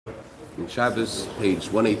in Shabbos,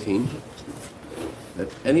 page 118, that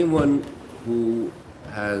anyone who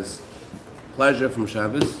has pleasure from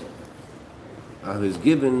Shabbos is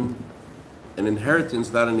given an inheritance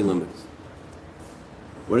without any limits.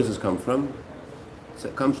 Where does this come from?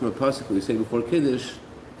 It comes from a pasuk we say before Kiddush,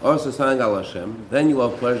 also saying al Hashem, then you will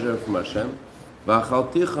have pleasure from Hashem,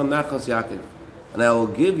 v'achalticha nachas Yaakov, and I will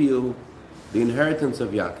give you the inheritance of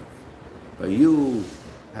Yaakov. By you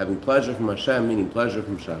having pleasure from Hashem, meaning pleasure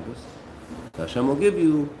from Shabbos, Hashem will give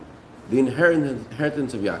you the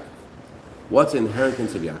inheritance of Yaakov. What's the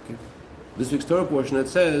inheritance of Yaakov? This week's Torah portion, it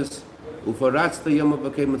says, Yaakov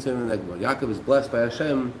is blessed by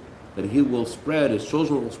Hashem that he will spread, his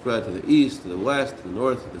children will spread to the east, to the west, to the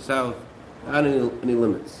north, to the south, without any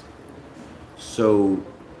limits. So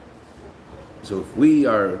if we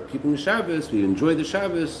are keeping the Shabbos, we enjoy the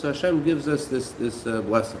Shabbos, Hashem gives us this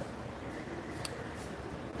blessing.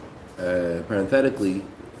 Parenthetically,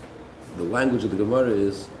 the language of the Gemara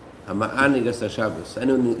is Hama'anig es Shabbos.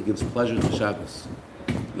 Anyone who gives pleasure to Shabbos.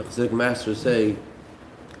 The Chassidic masters say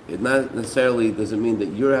it not necessarily doesn't mean that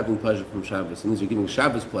you're having pleasure from Shabbos. It means you're giving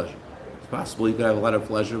Shabbos pleasure. It's possible you could have a lot of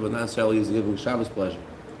pleasure, but not necessarily is giving Shabbos pleasure.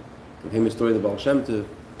 The famous story of the Baal Shem Tov.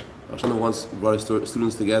 Baal Shem Tov once brought his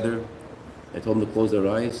students together and told them to close their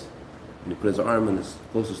eyes. And he put his arm on his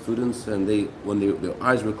closest students, and when their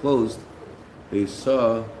eyes were closed, they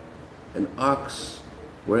saw an ox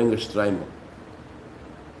wearing a shtreimel.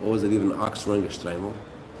 What was it, even an ox wearing a shtreimel?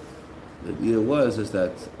 The idea is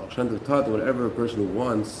that Baal Shem Tov taught that whatever a person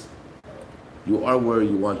wants, you are where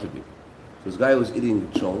you want to be. So this guy was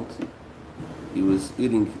eating chont. He was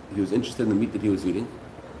interested in the meat that he was eating.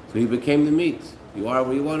 So he became the meat. You are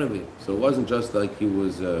where you want to be. So it wasn't just like he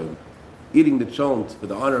was eating the chont for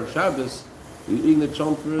the honor of Shabbos. He was eating the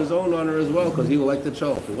chont for his own honor as well, because he liked the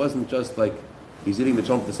chont. It wasn't just like he's eating the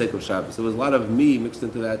chont for the sake of Shabbos. There was a lot of me mixed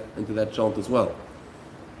into that chont as well.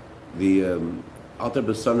 The Alter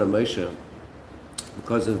B'Sana Moshe,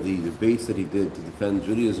 because of the debates that he did to defend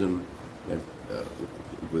Judaism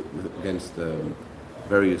against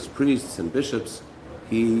various priests and bishops,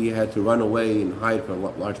 he had to run away and hide for a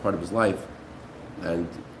large part of his life, and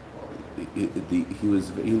he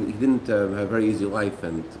didn't have a very easy life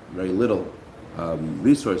and very little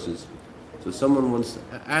resources. So someone once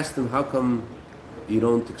asked him, "How come you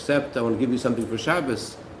don't accept? I want to give you something for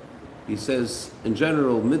Shabbos." He says, in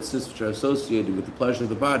general, mitzvahs which are associated with the pleasure of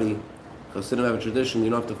the body, because they don't have a tradition, you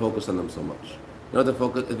don't have to focus on them so much. You don't have to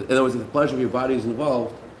focus. In other words, if the pleasure of your body is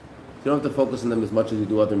involved, you don't have to focus on them as much as you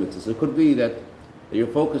do other mitzvahs. So it could be that your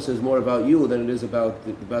focus is more about you than it is about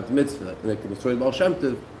the mitzvah. Like in the story of Baal Shem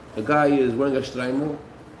Tov, the guy is wearing a shtreimel,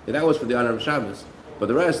 and that was for the honor of Shabbos. But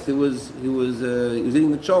the rest, he was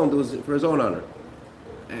eating the chont, it was for his own honor.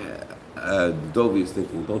 Dovi is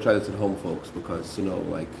thinking, don't try this at home, folks, because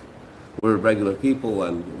we're regular people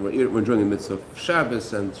and we're enjoying the mitzvah of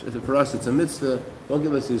Shabbos, and for us it's a mitzvah. Don't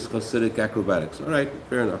give us these Chassidic acrobatics. All right,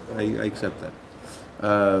 fair enough. I accept that.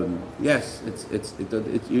 Yes,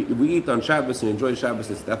 we eat on Shabbos and enjoy Shabbos.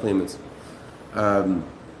 It's definitely a mitzvah.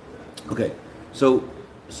 Okay, so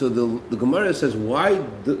the Gemara says, why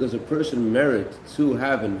does a person merit to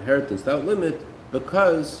have inheritance without limit?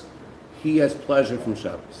 Because he has pleasure from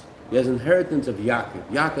Shabbos. He has inheritance of Yaakov.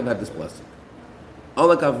 Yaakov had this blessing.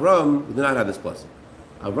 Unlike Avram, he did not have this blessing.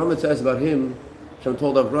 Avram, it says about him, Hashem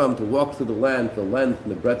told Avram to walk through the land, the length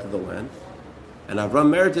and the breadth of the land, and Avram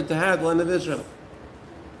merited to have the land of Israel.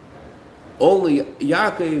 Only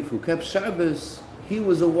Yaakov, who kept Shabbos, he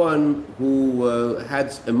was the one who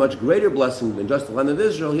had a much greater blessing than just the land of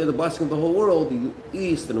Israel. He had the blessing of the whole world, the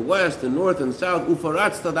east and west and north and south,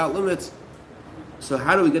 ufaratz, without limits. So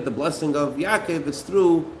how do we get the blessing of Yaakov? It's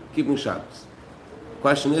through keeping Shabbos. The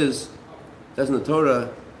question is, it says in the Torah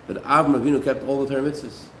that Avram Avinu kept all the Torah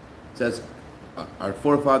mitzvahs. It says our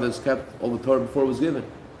forefathers kept all the Torah before it was given.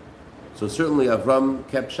 So certainly Avram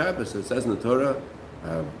kept Shabbos. It says in the Torah,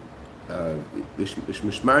 Avram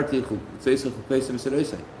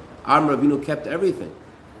Avinu kept everything.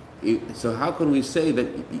 So how can we say that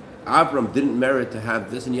Avram didn't merit to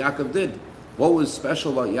have this and Yaakov did? What was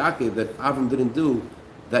special about Yaakov that Avram didn't do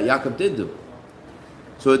that Yaakov did do?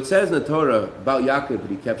 So it says in the Torah about Yaakov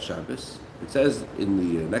that he kept Shabbos. It says in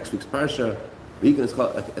the next week's Parsha, it's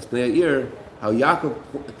called Espnei Yair, how Yaakov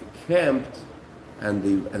camped, and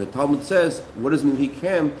the Talmud says, what does it mean he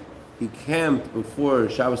camped? He camped before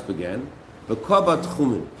Shabbos began,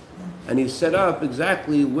 and he set up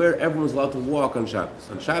exactly where everyone was allowed to walk on Shabbos.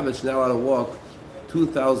 On Shabbos, you're now allowed to walk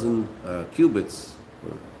 2,000 cubits,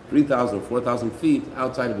 3,000 or 4,000 feet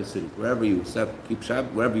outside of the city. Wherever you set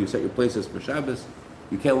your places for Shabbos,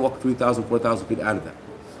 you can't walk 3,000, 4,000 feet out of that.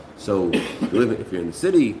 So if you're in the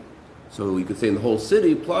city, So you could say in the whole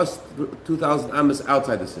city plus 2,000 amas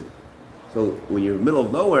outside the city. So when you're in the middle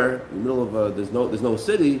of nowhere, in the middle of there's no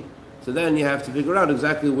city, so then you have to figure out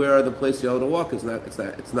exactly where are the places you're allowed to walk. It's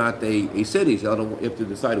not a city. So you have to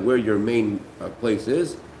decide where your main place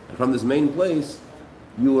is, and from this main place,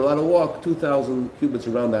 you are allowed to walk 2,000 cubits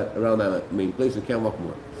around that main place. You can't walk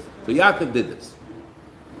more. So Yaakov did this.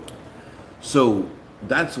 So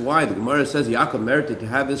that's why the Gemara says Yaakov merited to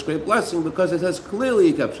have this great blessing, because it says clearly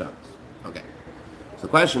he kept Shabbos. Okay. So the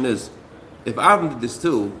question is, if Avram did this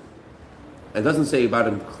too, and it doesn't say about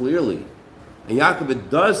him clearly, and Yaakov, it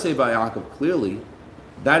does say about Yaakov clearly,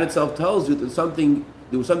 that itself tells you that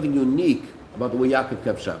there was something unique about the way Yaakov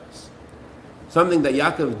kept Shabbos. Something that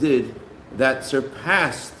Yaakov did that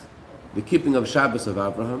surpassed the keeping of Shabbos of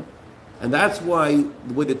Abraham. And that's why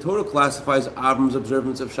the way the Torah classifies Avram's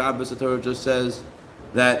observance of Shabbos, the Torah just says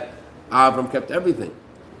that Avram kept everything.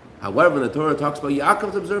 However, when the Torah talks about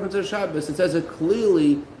Yaakov's observance of Shabbos, it says it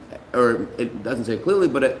clearly, or it doesn't say it clearly,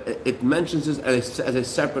 but it mentions this as a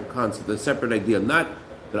separate concept, a separate idea. Not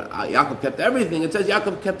that Yaakov kept everything, it says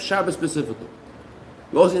Yaakov kept Shabbos specifically.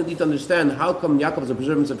 You also need to understand how come Yaakov's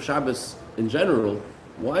observance of Shabbos in general,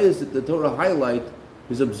 why is it the Torah highlight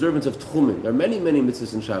his observance of Tchumen? There are many, many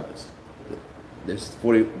mitzvahs in Shabbos. There's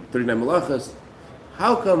 39 malachas.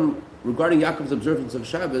 How come, regarding Yaakov's observance of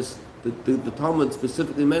Shabbos, the Talmud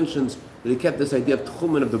specifically mentions that he kept this idea of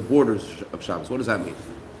Tchumen, of the borders of Shabbos? What does that mean?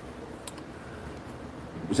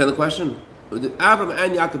 You understand the question? Avram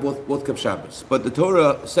and Yaakov both kept Shabbos. But the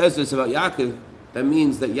Torah says this about Yaakov, that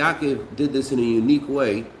means that Yaakov did this in a unique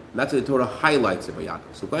way. And that's what the Torah highlights about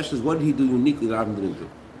Yaakov. So the question is, what did he do uniquely that Avram didn't do?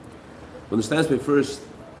 Understands me first.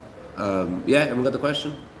 Everyone got the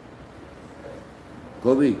question?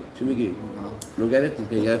 Gobi, Shimigi. You don't get it?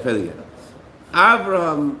 Okay, yeah, fairly get it.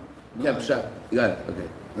 Avraham kept Shabbos. You got it? Okay.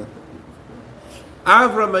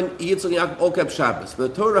 Avram and Yitzchak and Yaakov all kept Shabbos.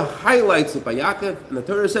 But the Torah highlights it by Yaakov, and the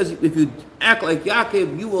Torah says if you act like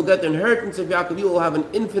Yaakov, you will get the inheritance of Yaakov. You will have an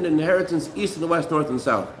infinite inheritance, east and west, north and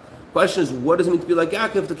south. Question is, what does it mean to be like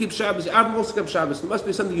Yaakov? To keep Shabbos. Avram also kept Shabbos. There must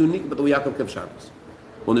be something unique about the way Yaakov kept Shabbos.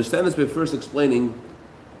 We'll understand this by first explaining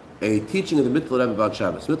a teaching of the Mittler Rebbe about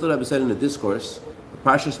Shabbos. Mittler Rebbe said in a discourse,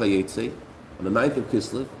 Parshas Vayetzei, on the 9th of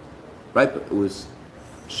Kislev, it was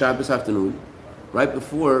Shabbos afternoon, right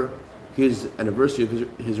before his anniversary of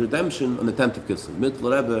his redemption on the 10th of Kislev.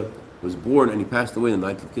 Mittler Rebbe was born and he passed away on the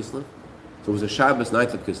 9th of Kislev. So it was a Shabbos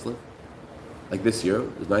 9th of Kislev, like this year,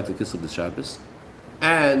 it was 9th of Kislev, the Shabbos.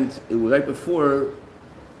 And it was right before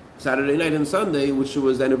Saturday night and Sunday, which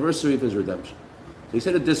was the anniversary of his redemption. So he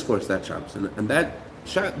said a discourse that Shabbos. And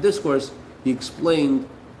that discourse, he explained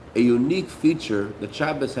a unique feature that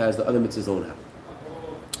Shabbos has that other mitzvahs don't have.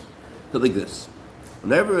 So like this.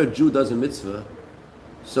 Whenever a Jew does a mitzvah,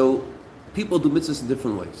 so people do mitzvahs in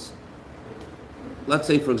different ways. Let's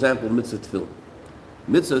say, for example, mitzvah tefillin.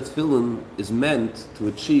 Mitzvah tefillin is meant to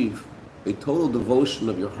achieve a total devotion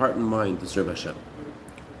of your heart and mind to serve Hashem.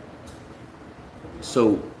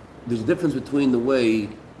 So there's a difference between the way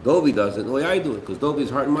Dovi does it and the way I do it, because Dovi's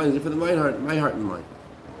heart and mind is different than my heart and mind.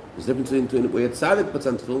 There's a difference between the way a tzaddik puts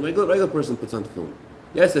on tefillin, regular person puts on tefillin.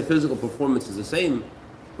 Yes, the physical performance is the same,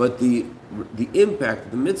 but the impact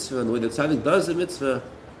of the mitzvah and the way the tzaddik does the mitzvah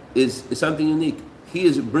is something unique. He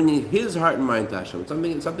is bringing his heart and mind to Hashem.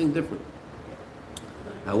 It's something different.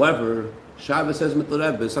 However, Shabbos says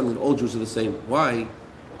Mittler Rebbe is something that all Jews are the same. Why?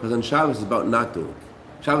 Because on Shabbos is about not doing.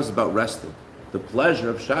 Shabbos is about resting. The pleasure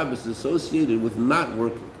of Shabbos is associated with not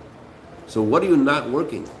working. So what are you not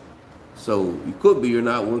working? So you could be you're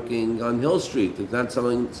not working on Hill Street, it's not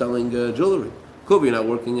selling jewelry. Could be you're not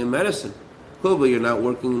working in medicine. Could be you're not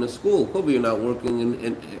working in a school. Could be you're not working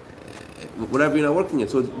in whatever you're not working in.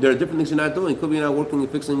 So there are different things you're not doing. Could be you're not working in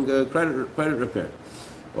fixing credit repair,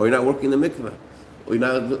 or you're not working in the mikveh, or you're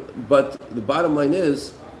not. But the bottom line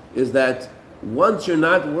is that once you're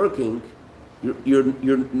not working,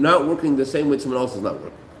 you're not working the same way someone else is not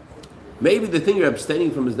working. Maybe the thing you're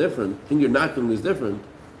abstaining from is different. The thing you're not doing is different.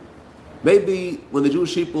 Maybe when the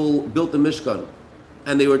Jewish people built the Mishkan,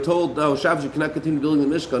 and they were told, no, Shabbos, you cannot continue building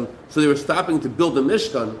the Mishkan, so they were stopping to build the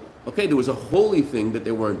Mishkan. Okay, there was a holy thing that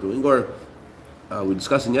they weren't doing. Or, we were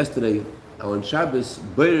discussing yesterday, how on Shabbos,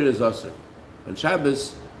 Beirer is Asr. On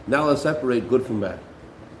Shabbos, now let's separate good from bad.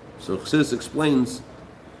 So Chassidus explains,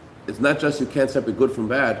 it's not just you can't separate good from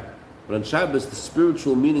bad, but on Shabbos, the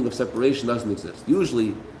spiritual meaning of separation doesn't exist.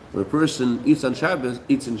 Usually, when a person eats on Shabbos,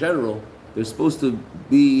 eats in general, there's supposed to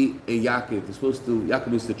be a Yaakov. Yaakov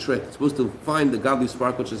means to trick. It's supposed to find the godly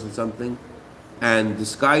spark which is in something and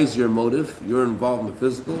disguise your motive. You're involved in the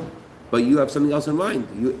physical, but you have something else in mind.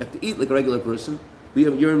 You have to eat like a regular person,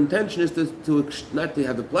 Your intention is to not to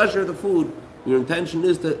have the pleasure of the food. Your intention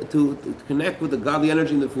is to connect with the godly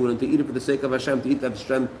energy in the food and to eat it for the sake of Hashem, to eat that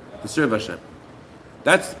strength to serve Hashem.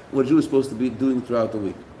 That's what a Jew is supposed to be doing throughout the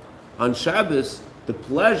week. On Shabbos, the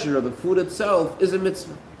pleasure of the food itself is a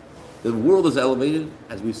mitzvah. The world is elevated,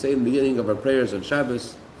 as we say in the beginning of our prayers on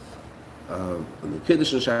Shabbos, on the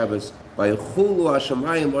Kiddush on Shabbos, by Yechulu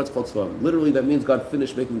Hashemayim Artz Kol Tzvaim. Literally, that means God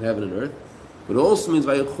finished making heaven and earth. But it also means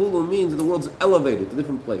Vayechulu means that the world's elevated to a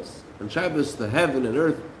different place. On Shabbos, the heaven and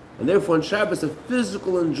earth, and therefore on Shabbos, the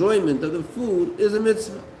physical enjoyment of the food is a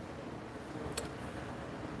mitzvah.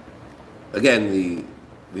 Again,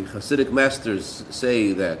 the Chassidic masters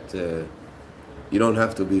say that you don't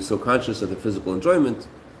have to be so conscious of the physical enjoyment.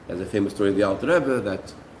 As a famous story of the Alter Rebbe,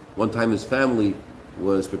 that one time his family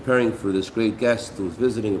was preparing for this great guest who was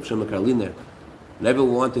visiting of Shema Karliner, and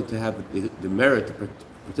everyone wanted to have the merit of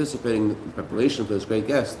participating in preparation for this great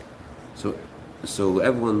guest. So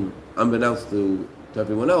everyone, unbeknownst to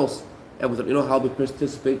everyone else, everyone thought, how I'll be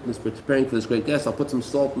participating in this, preparing for this great guest, I'll put some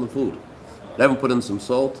salt in the food. And everyone put in some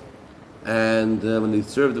salt, and when they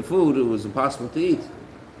served the food, it was impossible to eat.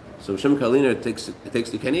 So Shem Karliner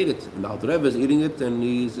he can't eat it. And the Alter Rebbe is eating it, and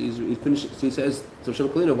he's finished. He says to Shem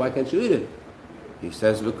Karliner, why can't you eat it? He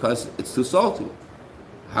says, because it's too salty.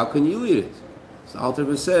 How can you eat it? So the Alter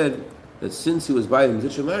Rebbe said that since he was by the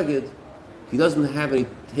Mitzvah Magid, he doesn't have any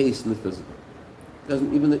taste in the physical.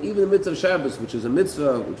 Doesn't even the mitzvah of Shabbos, which is a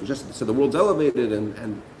mitzvah, which was just so the world's elevated,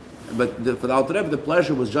 but for the Alter Rebbe, the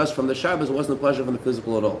pleasure was just from the Shabbos. It wasn't a pleasure from the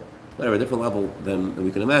physical at all. Whatever, a different level than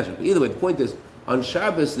we can imagine. But either way, the point is, on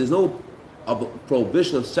Shabbos, there's no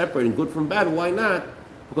prohibition of separating good from bad. Why not?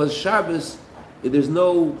 Because Shabbos, the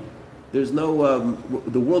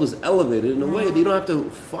world is elevated in a way that you don't have to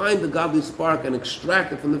find the godly spark and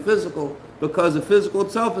extract it from the physical, because the physical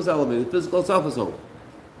itself is elevated. The physical itself is holy.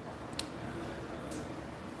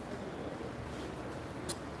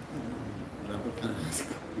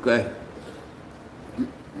 Okay.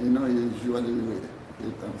 Usually,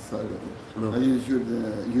 I'm sorry. No.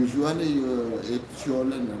 Usually you eat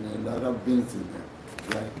cholent and a lot of beans in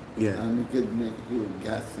it, right? Yeah. And it can make you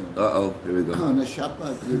gas. Here we go. On a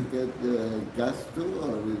Shabbat, you get gas too,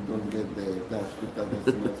 or you don't get the gas because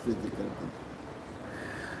it's not physical?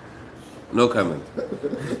 No comment.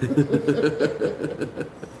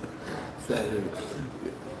 Sorry.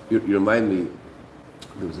 You remind me,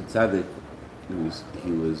 there was a tzaddik,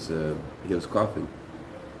 he was coughing.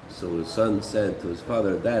 So his son said to his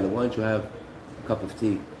father, Dad, why don't you have a cup of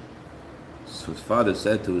tea? So his father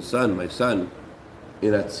said to his son, my son,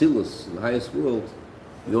 in Atzilus, in the highest world,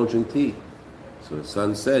 you don't drink tea. So his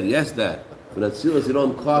son said, yes, Dad, but in Atzilus you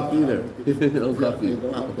don't cough either. You don't cough either. You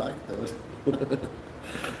don't like that.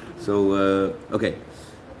 So, okay.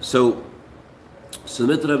 So the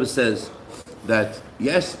Mitzvah Rebbe says that,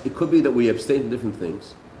 yes, it could be that we abstain from different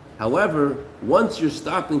things. However, once you're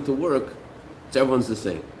stopping to work, everyone's the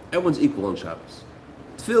same. Everyone's equal on Shabbos.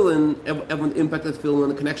 Tefillin, everyone, the impact of tefillin,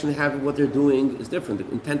 the connection they have with what they're doing is different.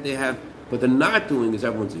 The intent they have, what they're not doing is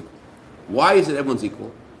everyone's equal. Why is it everyone's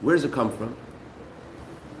equal? Where does it come from?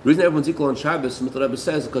 The reason everyone's equal on Shabbos, the Rebbe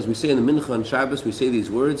says, because we say in the Mincha on Shabbos, we say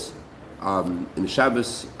these words. In the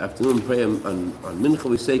Shabbos afternoon prayer on Mincha,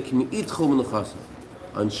 we say, Kimi itchu menuchasa.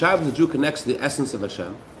 On Shabbos, the Jew connects to the essence of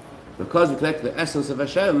Hashem. Because we connect to the essence of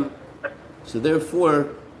Hashem, so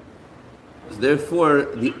therefore,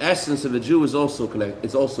 the essence of a Jew is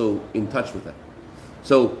also in touch with that.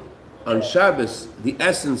 So, on Shabbos, the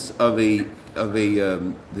essence of the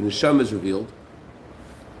neshama is revealed,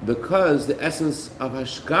 because the essence of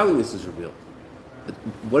Hashgalinus is revealed.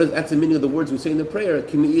 That's the meaning of the words we say in the prayer.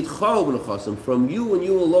 From you and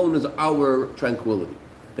you alone is our tranquility.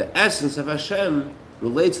 The essence of Hashem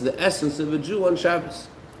relates to the essence of a Jew on Shabbos,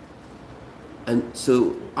 and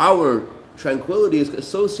so our tranquility is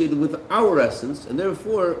associated with our essence, and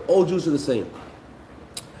therefore all Jews are the same.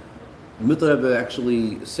 Mitzvah Rebbe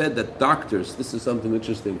actually said that doctors, this is something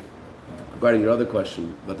interesting regarding your other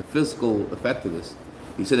question about the physical effect of this.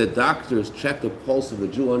 He said that doctors checked the pulse of a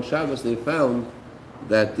Jew on Shabbos, and they found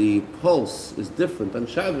that the pulse is different on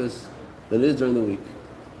Shabbos than it is during the week.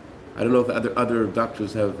 I don't know if other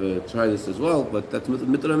doctors have tried this as well, but that's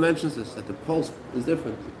Mitzvah mentions this, that the pulse is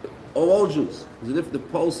different. All Jews, the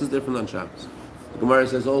pulse is different on Shabbos. The Gemara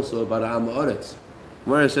says also about Am Haaretz.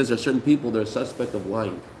 Gemara says there are certain people that are suspect of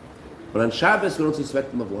lying. But on Shabbos, we don't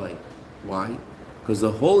suspect them of lying. Why? Because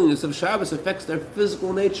the holiness of Shabbos affects their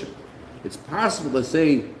physical nature. It's possible to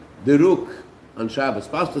say deruk on Shabbos. It's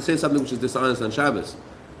possible to say something which is dishonest on Shabbos.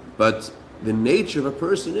 But the nature of a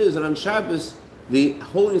person is that on Shabbos, the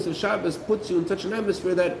holiness of Shabbos puts you in such an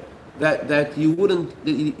atmosphere that that you wouldn't.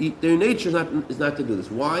 Their nature is not to do this.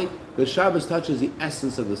 Why? Because Shabbos touches the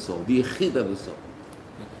essence of the soul, the yechid of the soul.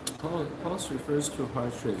 Pulse refers to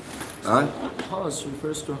heart rate. Pulse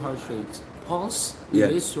refers to heart rate. Pulse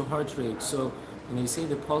relates to heart rate. So when they say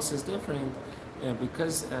the pulse is different,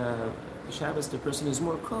 because Shabbos the person is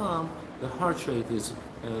more calm, the heart rate is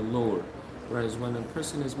lower. Whereas when a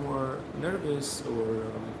person is more nervous or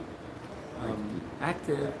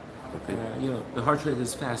active, the heart rate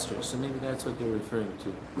is faster. So maybe that's what they're referring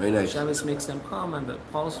to. Very nice. Shabbos makes them calm, and the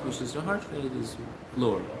pulse, which is the heart rate, is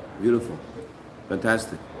lower. Beautiful.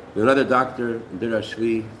 Fantastic. Another doctor, Dir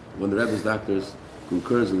Ashvi, one of the Rebbe's doctors,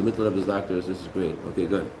 concurs with the Mitzvah Rebbe's doctors. This is great. Okay,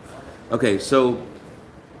 good. Okay, so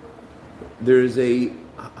there's a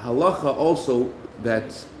halacha also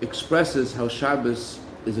that expresses how Shabbos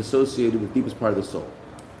is associated with the deepest part of the soul.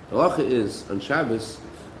 The halacha is, on Shabbos,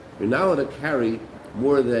 you're not allowed to carry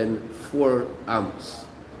more than 4 amos,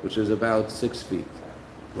 which is about 6 feet.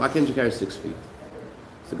 Why can't you carry 6 feet?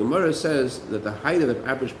 So the Gemara says that the height of the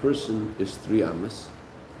average person is 3 amos,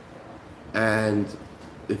 and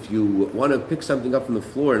if you want to pick something up from the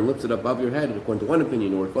floor and lift it above your head, according to one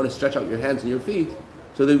opinion, or if you want to stretch out your hands and your feet,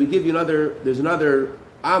 so that we give you there's another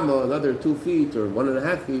amma, another 2 feet or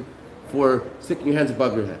 1.5 feet for sticking your hands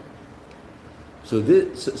above your head. So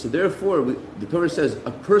therefore, the Torah says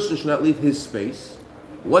a person should not leave his space.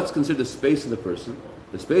 What's considered the space of the person?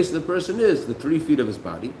 The space of the person is the 3 feet of his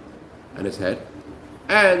body and his head,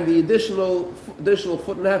 and the additional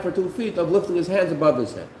 1.5 or 2 feet of lifting his hands above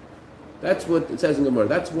his head. That's what it says in Gemara.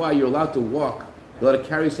 That's why you're allowed to walk, you're allowed to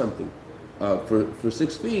carry something for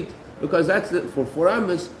 6 feet, because for 4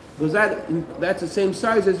 amos, because that's the same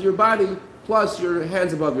size as your body plus your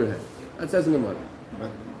hands above your head. That says in Gemara.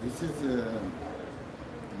 But this is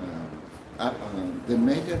the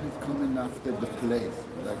measure is coming after the place.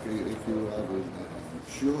 Like if you are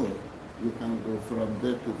sure you can go from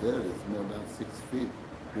there to there. It's more than 6 feet.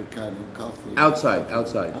 You carry coffee. Outside of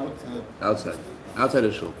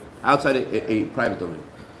shul. Outside a private domain.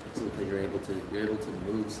 So that you're able to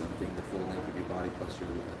move something the full length of your body plus your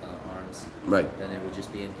arms. Right. Then it would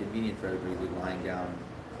just be inconvenient for everybody to be lying down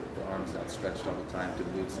with the arms outstretched all the time to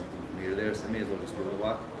move something from here to there. So they may as well just be able to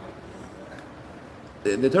walk.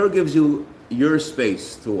 The Torah gives you your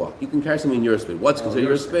space to walk. You can carry something in your space. What's considered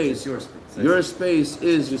your space? It's your space. Your space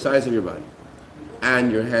is the size of your body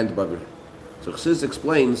and your hand above your head. So Chassidus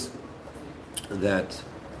explains that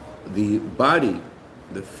the body,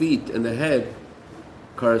 the feet, and the head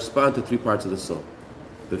correspond to 3 parts of the soul.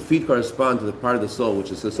 The feet correspond to the part of the soul which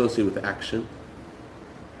is associated with action.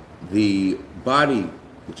 The body,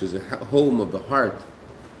 which is a home of the heart,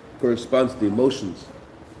 corresponds to the emotions,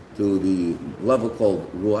 to the level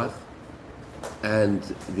called ruach. And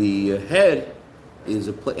the head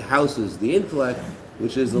houses the intellect,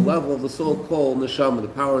 which is the level of the soul called neshama, the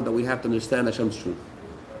power that we have to understand Hashem's truth.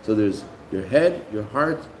 So there's your head, your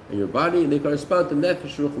heart, and your body, and they correspond to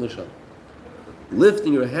nefesh, ruach, and neshama.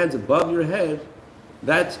 Lifting your hands above your head,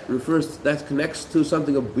 that connects to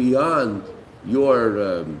something beyond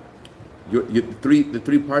the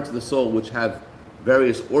 3 parts of the soul which have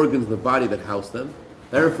various organs of the body that house them.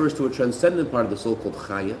 That refers to a transcendent part of the soul called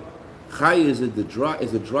chaya. Chaya is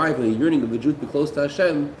the drive and a yearning of the Jew to be close to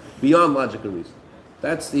Hashem beyond logic and reason.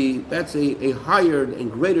 That's a higher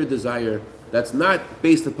and greater desire that's not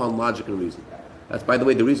based upon logic and reason. That's, by the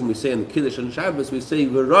way, the reason we say in the Kiddush and Shabbos, we say,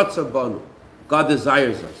 V'ratza banu. God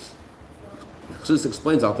desires us. Chassidus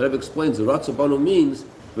explains, Alter Rebbe explains, V'ratza banu means,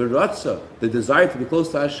 V'ratza, the desire to be close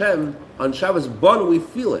to Hashem, on Shabbos, banu, we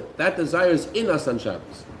feel it. That desire is in us on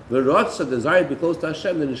Shabbos. V'ratza, desire to be close to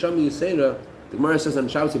Hashem, the Neshama Yisera, the Gemara says on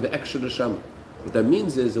Shabbos, you have the extra Neshama. What that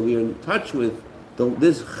means is that we are in touch with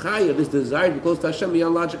this chaya, this desire to be close to Hashem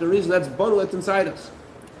beyond logic and reason. That's banu, that's inside us.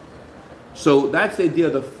 So that's the idea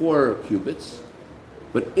of the 4 cubits.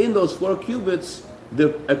 But in those 4 cubits,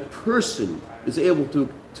 a person is able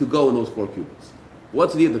to go in those 4 cubits.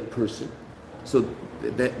 What's the idea of the person? So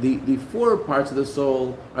the 4 parts of the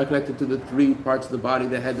soul are connected to the 3 parts of the body,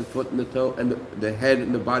 the head, the foot, and the toe, and the head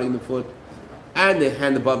and the body and the foot. And the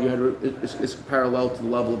hand above your head is parallel to the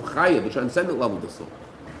level of chaya, the transcendent level of the soul.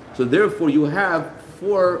 So therefore you have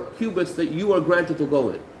 4 cubits that you are granted to go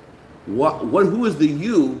in. Who is the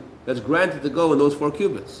you that's granted to go in those 4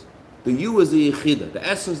 cubits? The you is the yechida. The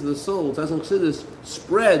essence of the soul, Chassidus,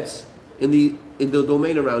 spreads in the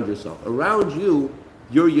domain around yourself. Around you,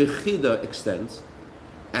 your yechida extends,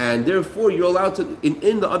 and therefore you're allowed to,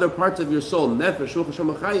 in the other parts of your soul, nefesh, ruach,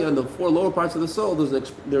 neshama, chaya, and the 4 lower parts of the soul,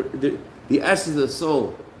 the essence of the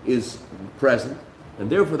soul is present, and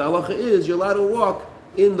therefore the halacha is you're allowed to walk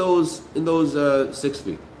in those 6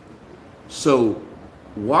 feet. So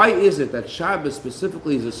why is it that Shabbos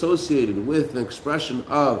specifically is associated with an expression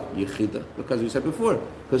of Yechida? Because we said before,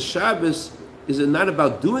 because Shabbos is not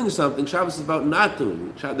about doing something, Shabbos is about not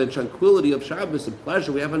doing. The tranquility of Shabbos, the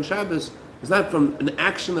pleasure we have on Shabbos, is not from an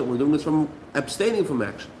action that we're doing, it's from abstaining from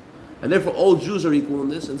action. And therefore all Jews are equal in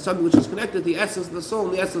this, and something which is connected to the essence of the soul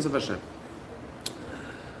and the essence of Hashem.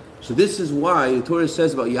 So this is why the Torah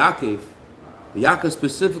says about Yaakov, Yaakov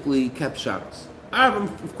specifically kept Shabbos. Abraham,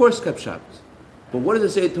 of course, kept Shabbos. But what does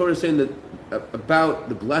it say? The Torah is saying that about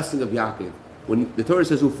the blessing of Yaakov. When the Torah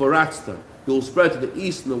says, "Ufaratzta," you will spread to the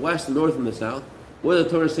east and the west, the north and the south. What does the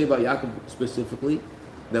Torah say about Yaakov specifically?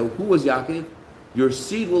 Now, who was Yaakov? Your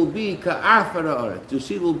seed will be ka'afar ha'aretz. Your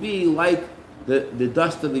seed will be like the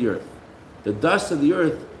dust of the earth. The dust of the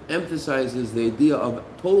earth emphasizes the idea of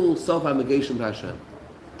total self-abnegation to Hashem.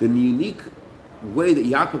 The unique way that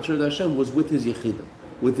Yaakov turned to Hashem was with his Yechidah,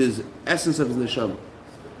 with his essence of his neshama.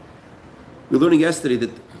 We were learning yesterday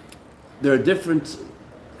that there's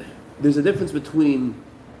a difference between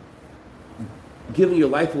giving your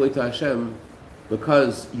life away to Hashem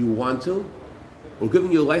because you want to, or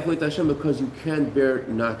giving your life away to Hashem because you can't bear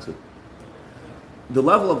not to. The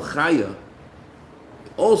level of chaya,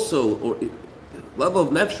 also, or level of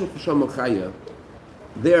nefesh u'chasham chaya,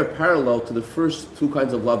 they are parallel to the first two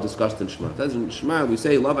kinds of love discussed in Shema. That's in Shema we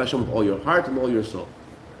say love Hashem with all your heart and all your soul.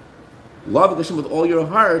 Loving Hashem with all your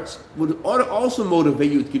heart would also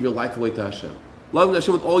motivate you to give your life away to Hashem. Loving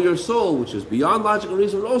Hashem with all your soul, which is beyond logical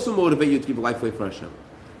reason, would also motivate you to give your life away for Hashem.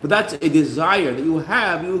 But that's a desire that you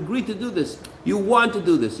have. You agree to do this. You want to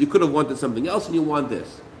do this. You could have wanted something else and you want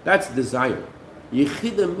this. That's desire.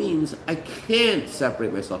 Yechida means I can't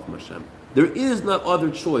separate myself from Hashem. There is no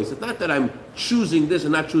other choice. It's not that I'm choosing this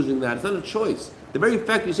and not choosing that. It's not a choice. The very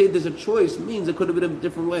fact you say there's a choice means it could have been a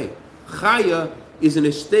different way. Chaya is in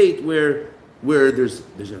a state where there's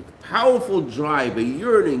a powerful drive, a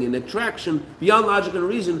yearning, an attraction beyond logic and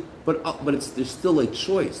reason, but there's still a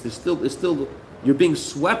choice. There's still you're being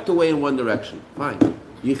swept away in one direction. Fine.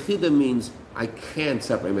 Yechida means I can't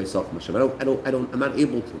separate myself from Hashem. I'm not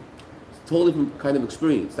able to. It's a totally different kind of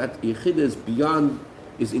experience. That Yechida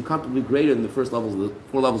is incomparably greater than the first levels of the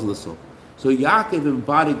 4 levels of the soul. So Yaakov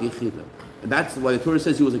embodied Yechida, and that's why the Torah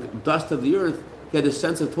says he was like dust of the earth. He had a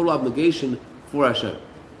sense of total abnegation for Hashem.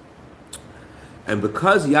 And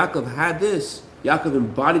because Yaakov had this, Yaakov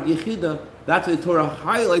embodied Yechida, that's why the Torah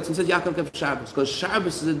highlights and says Yaakov kept Shabbos, because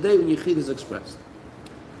Shabbos is a day when Yechida is expressed.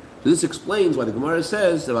 So this explains why the Gemara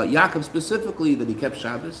says about Yaakov specifically that he kept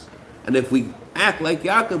Shabbos. And if we act like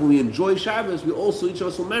Yaakov, when we enjoy Shabbos, we also, each of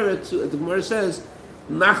us will merit, the Gemara says,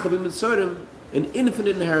 Nachavim Mitzarim, an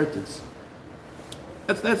infinite inheritance.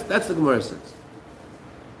 That's the Gemara says.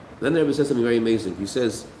 Then the Rebbe says something very amazing. He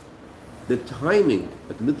says, the timing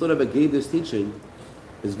that the Mitzvah Rebbe gave this teaching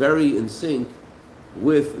is very in sync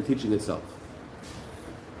with the teaching itself.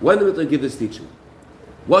 When did the Mitzvah give this teaching?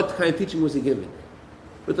 What kind of teaching was he giving?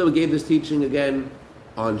 The Mitzvah gave this teaching again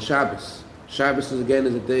on Shabbos. Shabbos is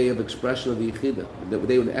a day of expression of the Yechidah, the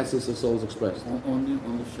day when the essence of soul is expressed. Only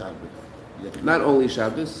Shabbos. Not only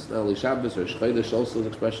Shabbos, or Shchodesh also is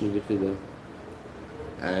expression of Yechidah.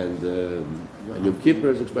 And Yom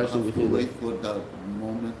Kippur is expression of Yechidah. Wait for that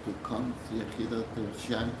moment to come, Yechidah to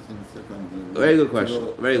shine in second. Very good question.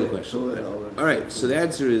 All right, so the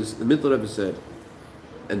answer is, the Mitzvah Rebbe said,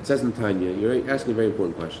 and it says in Tanya, you're asking a very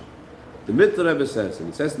important question. The Mitzvah Rebbe says, and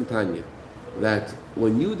it says in Tanya, that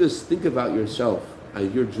when you just think about yourself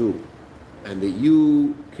as your Jew, and that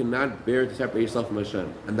you cannot bear to separate yourself from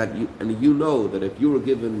Hashem, and you know that if you were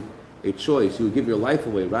given a choice, you would give your life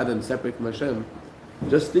away rather than separate from Hashem.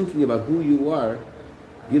 Just thinking about who you are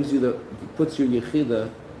puts your Yechida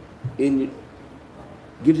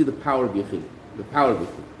gives you the power of Yechida, the power of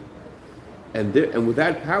Yechida. And with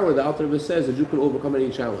that power, the Alter Rebbe says that you can overcome any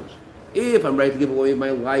challenge. If I'm ready to give away my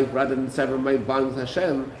life rather than sever my bond with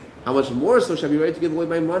Hashem, how much more so should I be ready to give away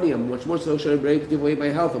my money? How much more so should I be ready to give away my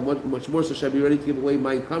health? How much more so should I be ready to give away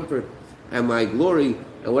my comfort and my glory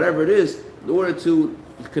and whatever it is in order to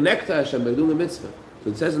connect to Hashem by doing a mitzvah? So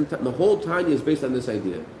it says the whole Tanya is based on this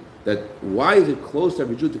idea that why is it close to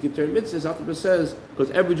every Jew to keep Torah mitzvahs? Alter Rebbe says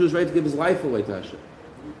because every Jew is ready to give his life away to Hashem.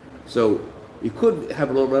 So you could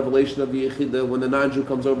have a little revelation of the Yechidah when the non-Jew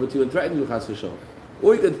comes over to you and threatens you, Chas v'Shalom.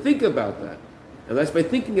 Or you could think about that. And that's by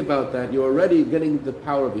thinking about that, you're already getting the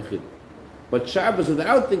power of Yechidah. But Shabbos,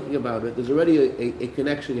 without thinking about it, there's already a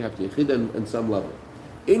connection you have to Yechidah on some level.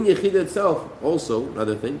 In Yechidah itself, also,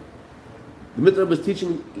 another thing, the Mitzvah was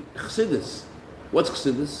teaching Chassidus. What's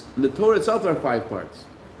Chassidus? In the Torah itself, there are 5 parts.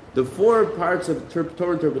 The 4 parts of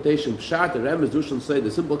Torah interpretation, Pshat, Remez, Dush, and Say,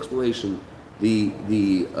 the simple explanation, the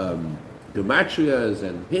gematrias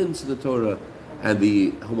and hints in the Torah, and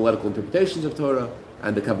the homiletical interpretations of Torah,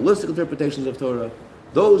 and the Kabbalistic interpretations of Torah.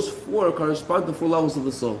 Those four correspond to four levels of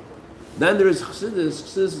the soul. Then there is Chassidus.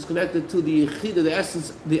 Chassidus is connected to the Yechidah,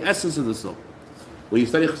 the essence of the soul. When you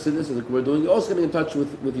study Chassidus, like we're doing, you're also getting in touch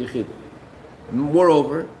with Yechidah.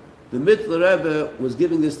 Moreover, the Mittler Rebbe was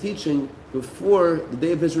giving this teaching before the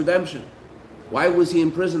day of his redemption. Why was he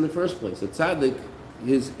in prison in the first place? The tzaddik,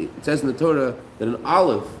 it says in the Torah that an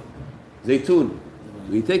olive, zaytun,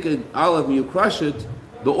 when you take an olive and you crush it,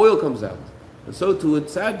 the oil comes out. And so to a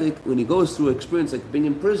tzaddik, when he goes through an experience like being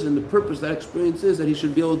in prison, the purpose of that experience is that he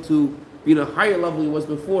should be able to be in a higher level he was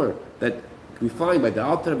before. That we find by the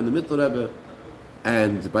Alter Rebbe and the Mittler Rebbe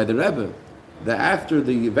and by the Rebbe, that after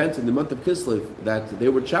the events in the month of Kislev that they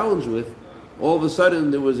were challenged with, all of a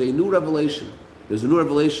sudden there was a new revelation. There's a new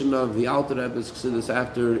revelation of the Alter Rebbe's Chassidus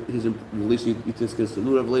after his release of Yud Kislev, a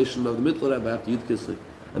new revelation of the Mittler Rebbe after Yud Kislev.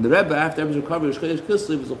 And the Rebbe, after his recovery of Shchedesh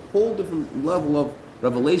Kislev, is a whole different level of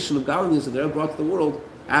revelation of godliness that the Rebbe brought to the world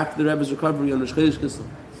after the Rebbe's recovery on the Shchedesh Kislev.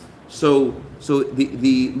 So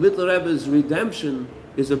the Mittler Rebbe's redemption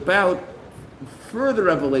is about further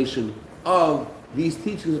revelation of these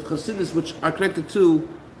teachings of Chassidus, which are connected to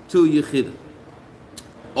Yechidah.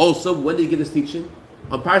 Also, when did he get his teaching?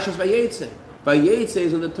 On Parshas Vayetzei. Vayetzei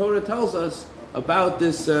is when the Torah tells us about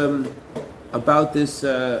this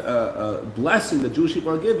blessing that Jewish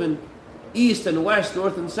people are given, east and west,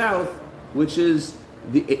 north and south, which is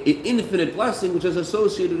the infinite blessing, which is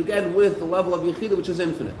associated again with the level of Yechidah, which is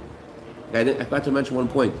infinite. I forgot to mention one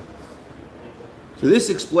point. So this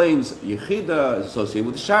explains Yechidah is associated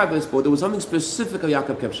with Shabbos, but there was something specific of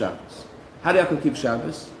Yaakov kept Shabbos. How did Yaakov keep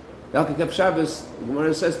Shabbos? Yaakov kept Shabbos, the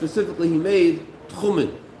Gemara says specifically, he made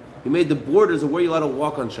Tchumen. He made the borders of where you're allowed to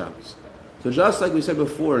walk on Shabbos. So just like we said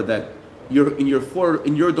before, that in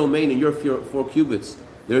your domain, in your four cubits,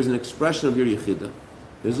 there's an expression of your Yechidah.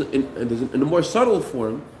 In a more subtle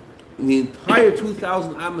form, in the entire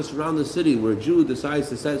 2,000 amos around the city where a Jew decides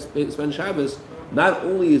to spend Shabbos, not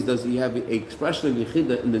only does he have an expression of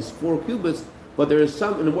Yechidah in his four cubits, but there is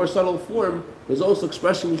some, in a more subtle form, there's also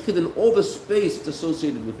expression of Yechidah in all the space that's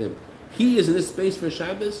associated with him. He is in this space for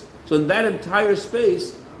Shabbos, so in that entire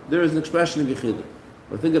space, there is an expression of Yechidah.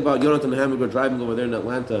 Or think about Yonatan Hamburger driving over there in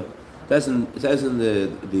Atlanta. It says in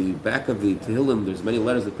the back of the Tehillim, there's many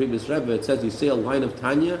letters of the previous Rebbe, it says you say a line of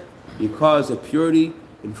Tanya, because of purity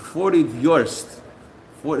in 40 vyorst,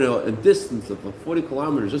 a distance of 40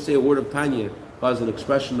 kilometers, just say a word of Tanya, cause an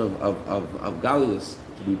expression of godliness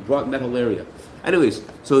to be brought in that whole area. Anyways,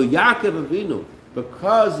 so Yaakov Avinu,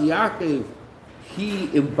 because Yaakov, he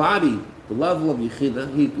embodied the level of Yechidah,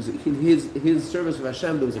 his service of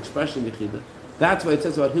Hashem, there was expression of Yechidah. That's why it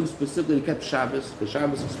says about him specifically, he kept Shabbos, the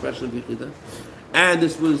Shabbos expression of Yechidah. And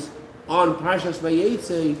this was on Parshas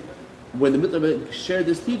Vayetzei, when the Mittler shared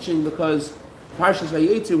this teaching, because Parshas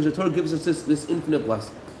Vayetzei, which the Torah gives us this infinite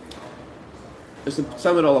blessing. Just to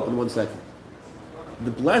sum it all up in 1 second.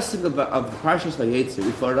 The blessing of Parshas Vayetzei,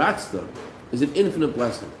 Ufaratzta, is an infinite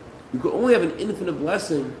blessing. You can only have an infinite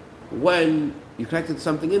blessing when you're connected to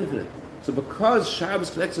something infinite. So because Shabbos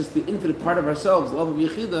connects us to the infinite part of ourselves, the love of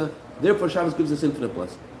Yechidah, therefore Shabbos gives us infinite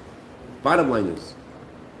blessing. Bottom line is,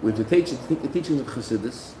 we have to take the teachings of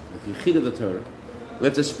Chassidus, the Yechidah of the Torah, we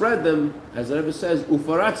have to spread them, as the Rebbe says,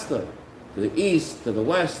 Ufaratzta, to the east, to the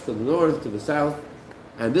west, to the north, to the south,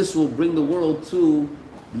 and this will bring the world to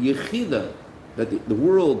the Yechidah, that the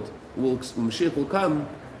world will, when Mashiach will come,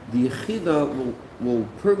 the Yechidah will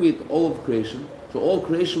permeate all of creation, so all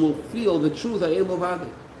creation will feel the truth. Yechidah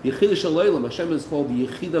Shalaylam, Hashem is called the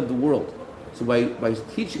Yechidah of the world. So by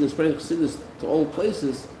teaching and spreading Chassidus to all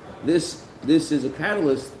places, this is a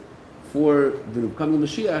catalyst for the coming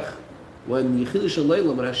Mashiach, when Yechidah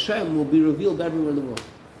Shalaylam and Hashem will be revealed everywhere in the world.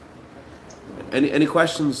 Any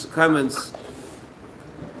questions, comments?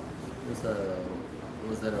 Was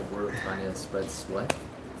that a word of Tanya spreads what?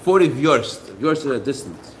 40 vyorst. Vyorst is a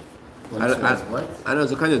distance. I know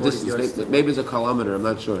it's a kind of distance. Maybe it's a kilometer. I'm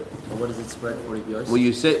not sure. And what does it spread? 40 vyorst. When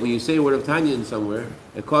you say a word of Tanya in somewhere,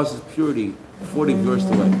 it causes purity 40 vyorst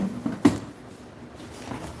away.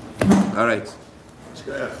 All right.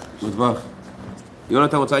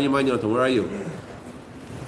 Yonatan, what's on your mind, Yonatan? Where are you?